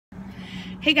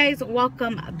Hey guys,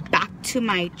 welcome back to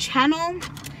my channel.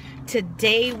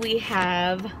 Today we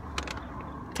have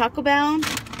Taco Bell,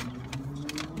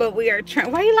 but we are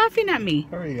trying. Why are you laughing at me?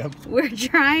 Hurry up. We're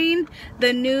trying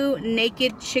the new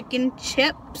naked chicken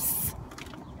chips.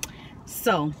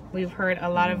 So we've heard a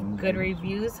lot of good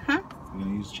reviews, huh? You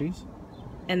gonna use cheese?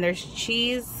 And there's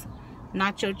cheese,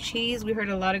 nacho cheese. We heard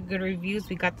a lot of good reviews.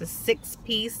 We got the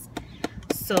 6-piece,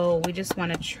 so we just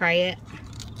want to try it.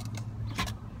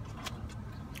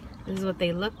 This is what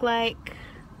they look like.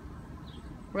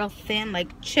 Real thin,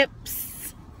 like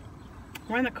chips.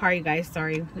 We're in the car, you guys.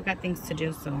 Sorry, we got things to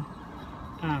do, so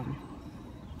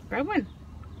grab one.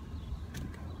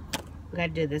 We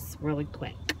gotta do this really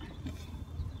quick.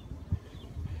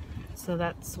 So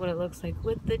that's what it looks like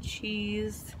with the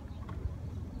cheese.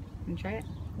 Can you try it?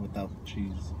 Without the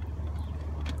cheese.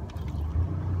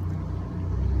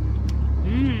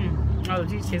 Oh, the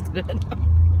cheese tastes good.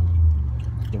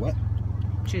 The what?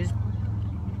 Cheese.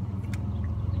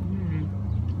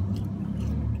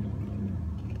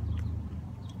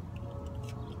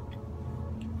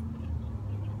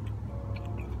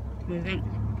 What do you think?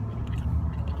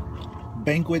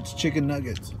 Banquet's chicken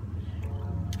nuggets.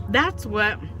 That's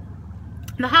what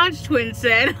the Hodge twin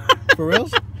said. For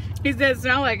reals? He said it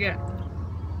smelled like it.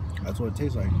 That's what it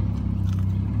tastes like.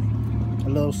 A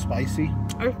little spicy.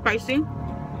 Or spicy.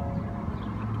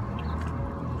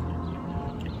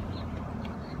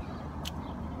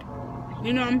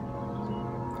 You know,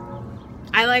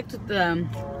 I liked the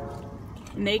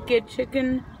naked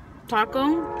chicken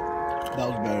taco. That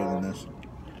was better than this.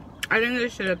 I think they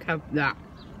should have kept that.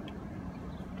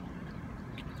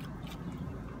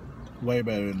 Way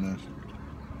better than this.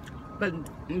 But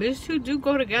these two do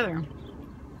go together.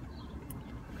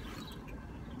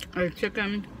 Like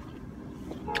chicken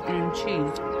and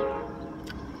cheese.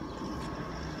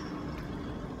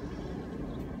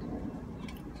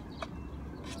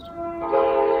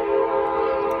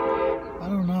 I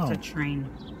don't know. It's a train.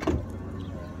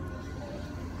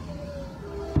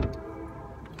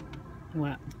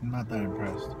 What? I'm not that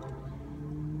impressed.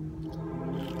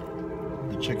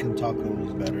 The chicken taco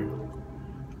was better.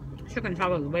 Chicken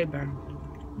taco is way better.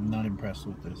 I'm not impressed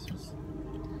with this.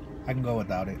 I can go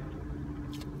without it.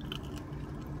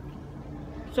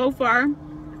 So far,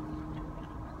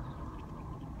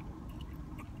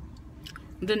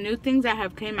 the new things that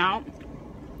have came out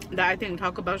that I think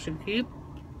Taco Bell should keep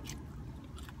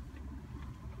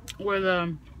were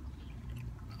the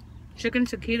chicken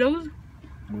taquitos.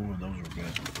 Ooh, those are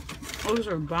good. Those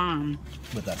are bomb.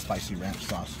 With that spicy ranch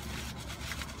sauce.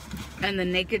 And the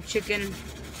naked chicken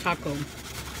taco.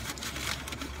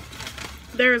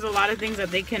 There's a lot of things that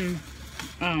they can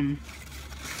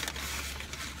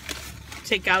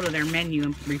take out of their menu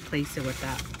and replace it with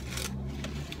that.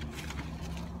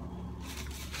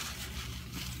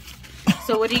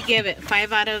 So what do you give it?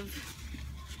 5 out of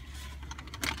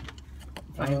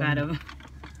 5 out of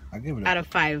I give it out of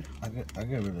 5. I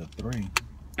give it a 3.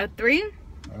 A 3?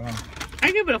 Yeah.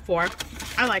 I give it a 4.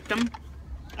 I like them.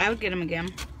 I would get them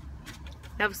again.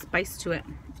 They have spice to it.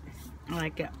 I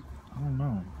like it. I don't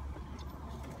know.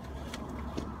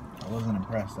 I wasn't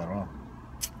impressed at all.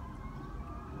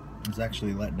 I was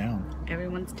actually let down.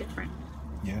 Everyone's different.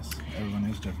 Yes, everyone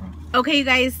is different. Okay, you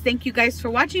guys, thank you guys for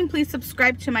watching. Please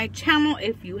subscribe to my channel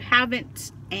if you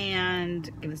haven't, and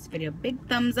give this video a big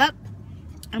thumbs up,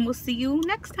 and we'll see you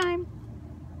next time.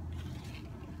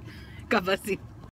 God bless you.